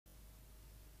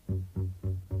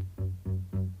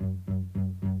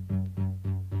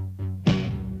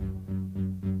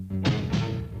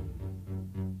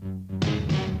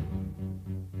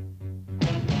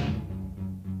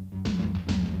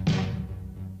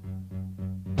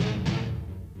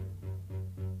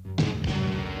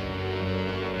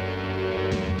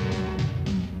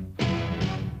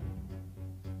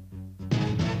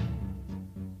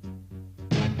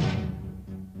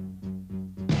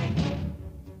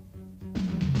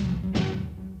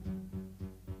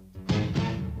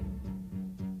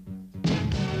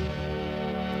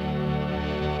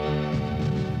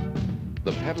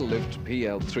The pedal lift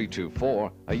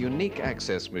PL-324, a unique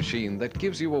access machine that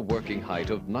gives you a working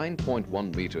height of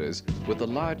 9.1 meters with a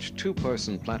large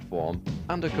two-person platform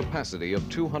and a capacity of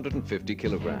 250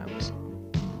 kilograms.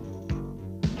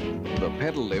 The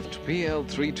pedal lift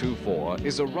PL-324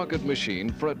 is a rugged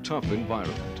machine for a tough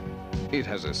environment. It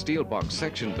has a steel box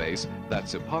section base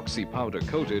that's epoxy powder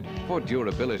coated for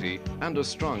durability and a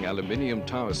strong aluminium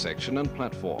tower section and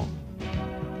platform.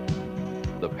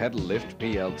 The pedal lift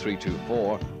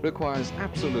PL-324 requires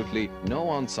absolutely no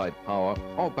on-site power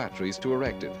or batteries to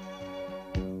erect it.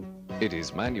 It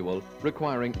is manual,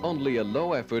 requiring only a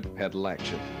low-effort pedal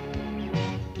action.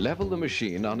 Level the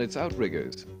machine on its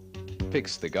outriggers,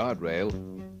 fix the guardrail,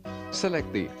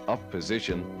 select the up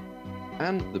position,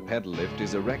 and the pedal lift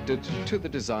is erected to the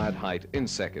desired height in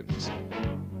seconds.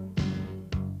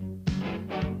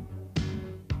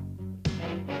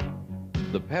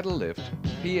 The pedal lift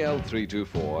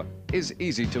PL-324 is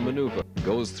easy to maneuver,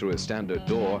 goes through a standard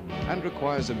door, and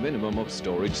requires a minimum of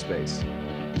storage space.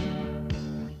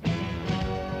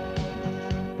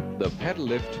 The pedal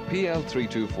lift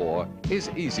PL-324 is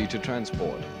easy to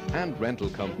transport, and rental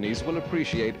companies will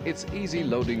appreciate its easy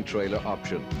loading trailer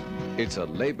option. It's a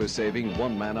labor-saving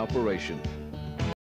one-man operation